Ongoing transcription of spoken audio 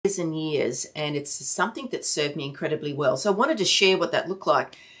years and years, and it's something that served me incredibly well. So I wanted to share what that looked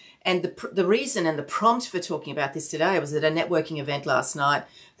like. And the reason and the prompt for talking about this today was at a networking event last night,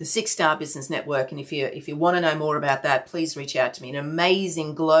 the 6-Star Business Network. And if you want to know more about that, please reach out to me. An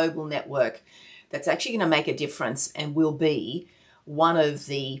amazing global network that's actually going to make a difference and will be one of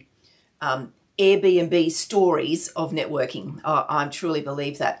the Airbnb stories of networking. I truly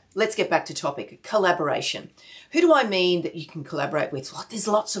believe that. Let's get back to topic, collaboration. Who do I mean that you can collaborate with? Well, there's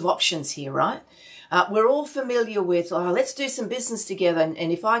lots of options here, right? We're all familiar with, let's do some business together,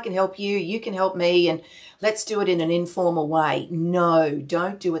 and if I can help you, you can help me, and let's do it in an informal way. No,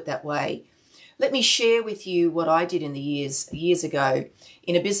 don't do it that way. Let me share with you what I did in the years ago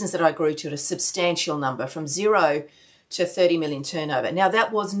in a business that I grew to a substantial number, from 0 to 30 million turnover. Now,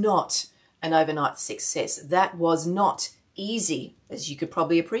 that was not an overnight success. That was not easy, as you could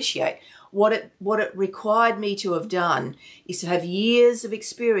probably appreciate. What it required me to have done is to have years of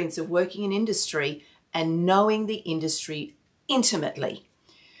experience of working in industry and knowing the industry intimately.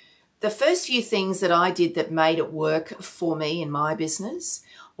 The first few things that I did that made it work for me in my business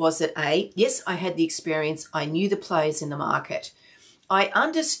was that yes, I had the experience. I knew the players in the market. I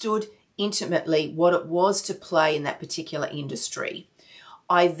understood intimately what it was to play in that particular industry.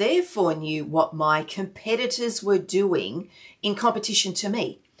 I therefore knew what my competitors were doing in competition to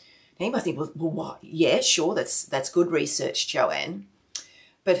me. Now you might think, well, what? Yeah, sure, that's good research, Joanne.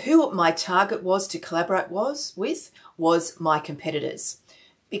 But who my target was to collaborate with was my competitors.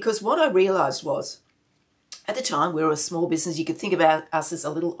 Because what I realised was, at the time, we were a small business. You could think about us as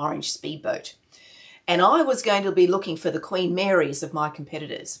a little orange speedboat. And I was going to be looking for the Queen Marys of my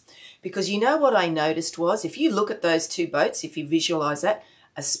competitors. Because you know what I noticed was, if you look at those two boats, if you visualise that,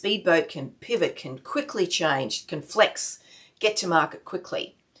 a speedboat can pivot, can quickly change, can flex, get to market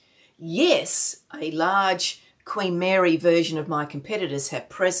quickly. Yes, a large Queen Mary version of my competitors have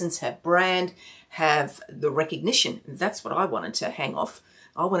presence, have brand, have the recognition. That's what I wanted to hang off.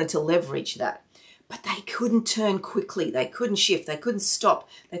 I wanted to leverage that. But they couldn't turn quickly. They couldn't shift. They couldn't stop.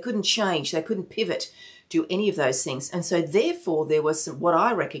 They couldn't change. They couldn't pivot, do any of those things. And so therefore there was what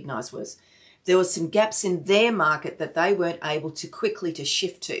I recognized was there were some gaps in their market that they weren't able to quickly to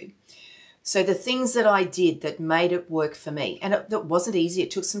shift to. So the things that I did that made it work for me, and it wasn't easy,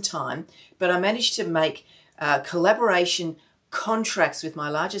 it took some time, but I managed to make collaboration contracts with my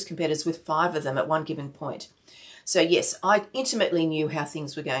largest competitors, with 5 of them at one given point. So yes, I intimately knew how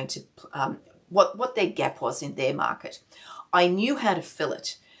things were going to, what their gap was in their market. I knew how to fill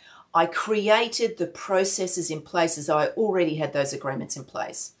it. I created the processes in place as I already had those agreements in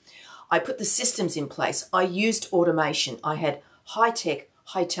place. I put the systems in place. I used automation. I had high-tech,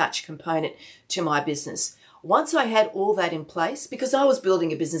 high-touch component to my business. Once I had all that in place, because I was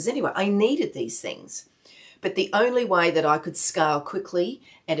building a business anyway, I needed these things. But the only way that I could scale quickly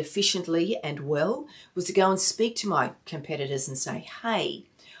and efficiently and well was to go and speak to my competitors and say, hey,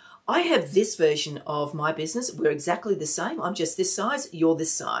 I have this version of my business. We're exactly the same. I'm just this size. You're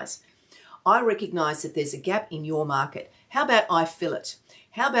this size. I recognize that there's a gap in your market. How about I fill it?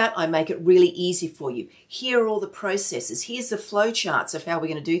 How about I make it really easy for you? Here are all the processes. Here's the flow charts of how we're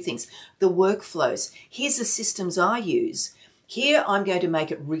going to do things, the workflows. Here's the systems I use. Here, I'm going to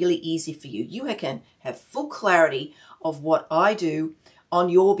make it really easy for you. You can have full clarity of what I do on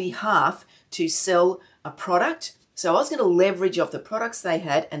your behalf to sell a product. So I was going to leverage off the products they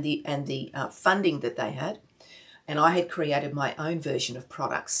had and the funding that they had. And I had created my own version of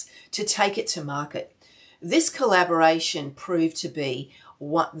products to take it to market. This collaboration proved to be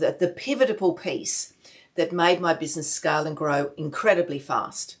the pivotal piece that made my business scale and grow incredibly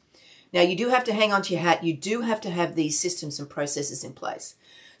fast. Now, you do have to hang on to your hat. You do have to have these systems and processes in place.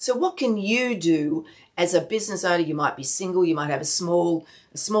 So what can you do as a business owner? You might be single, you might have a small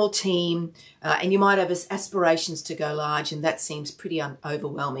team, and you might have aspirations to go large, and that seems pretty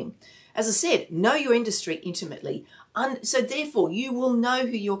overwhelming. As I said, know your industry intimately. So therefore, you will know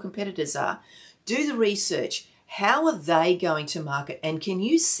who your competitors are. Do the research. How are they going to market? And can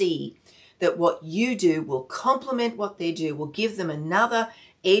you see that what you do will complement what they do, will give them another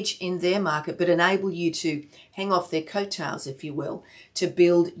edge in their market, but enable you to hang off their coattails, if you will, to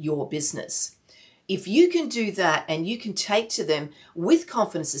build your business? If you can do that and you can take to them with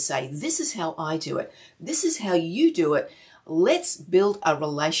confidence to say, this is how I do it, this is how you do it, let's build a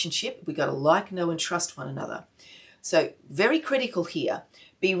relationship. We've got to like, know, and trust one another. So very critical here.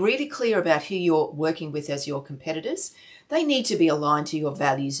 Be really clear about who you're working with as your competitors. They need to be aligned to your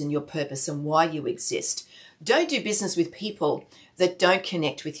values and your purpose and why you exist. Don't do business with people that don't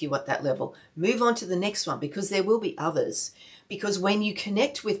connect with you at that level. Move on to the next one, because there will be others. Because when you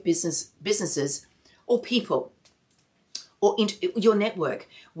connect with businesses or people, or your network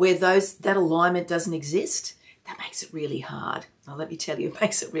where that alignment doesn't exist, that makes it really hard. Now, let me tell you, it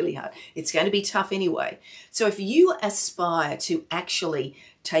makes it really hard. It's going to be tough anyway. So if you aspire to actually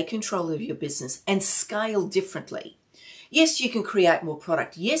take control of your business and scale differently, yes, you can create more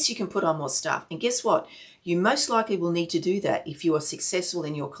product. Yes, you can put on more stuff. And guess what? You most likely will need to do that if you are successful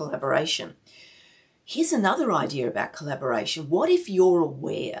in your collaboration. Here's another idea about collaboration. What if you're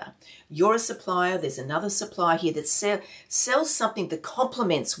aware you're a supplier, there's another supplier here that sells something that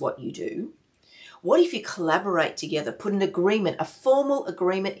complements what you do? What if you collaborate together, put an agreement, a formal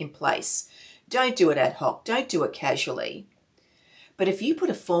agreement in place? Don't do it ad hoc, don't do it casually. But if you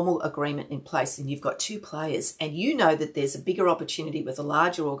put a formal agreement in place and you've got two players and you know that there's a bigger opportunity with a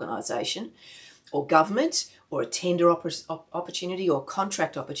larger organisation or government or a tender opportunity or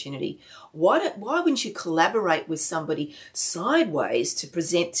contract opportunity, why wouldn't you collaborate with somebody sideways to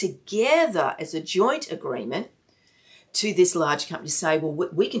present together as a joint agreement to this large company to say, well,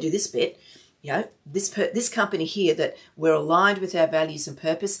 we can do this bit. You know, this company here that we're aligned with our values and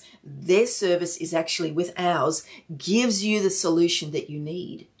purpose, their service is actually with ours, gives you the solution that you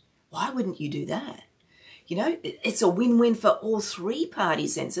need. Why wouldn't you do that? You know, it's a win-win for all three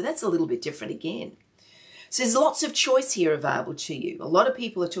parties then. So that's a little bit different again. So there's lots of choice here available to you. A lot of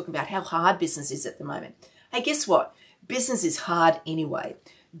people are talking about how hard business is at the moment. Hey, guess what? Business is hard anyway.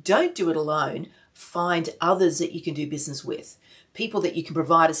 Don't do it alone. Find others that you can do business with. People that you can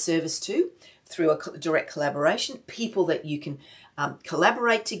provide a service to through a direct collaboration, people that you can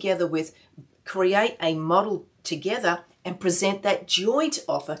collaborate together with, create a model together and present that joint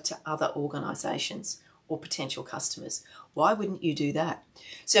offer to other organisations or potential customers. Why wouldn't you do that?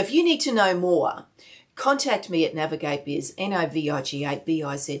 So if you need to know more, contact me at NavigateBiz,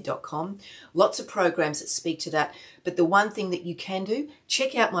 NAVIGATEBIZ.com. Lots of programs that speak to that. But the one thing that you can do,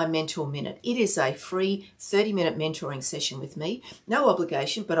 check out my Mentor Minute. It is a free 30-minute mentoring session with me. No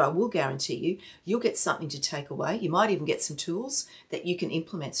obligation, but I will guarantee you, you'll get something to take away. You might even get some tools that you can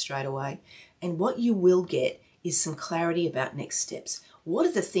implement straight away. And what you will get is some clarity about next steps. What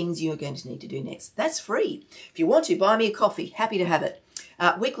are the things you're going to need to do next? That's free. If you want to, buy me a coffee. Happy to have it.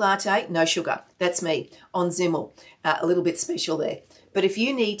 Weak latte, no sugar. That's me on Zimmel. A little bit special there. But if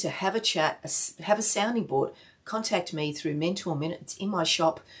you need to have a chat, have a sounding board, contact me through Mentor Minute. It's in my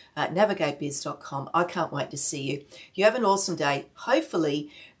shop, navigatebiz.com. I can't wait to see you. You have an awesome day.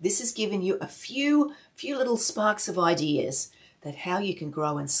 Hopefully, this has given you a few little sparks of ideas that how you can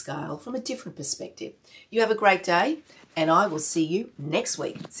grow and scale from a different perspective. You have a great day, and I will see you next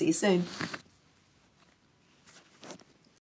week. See you soon.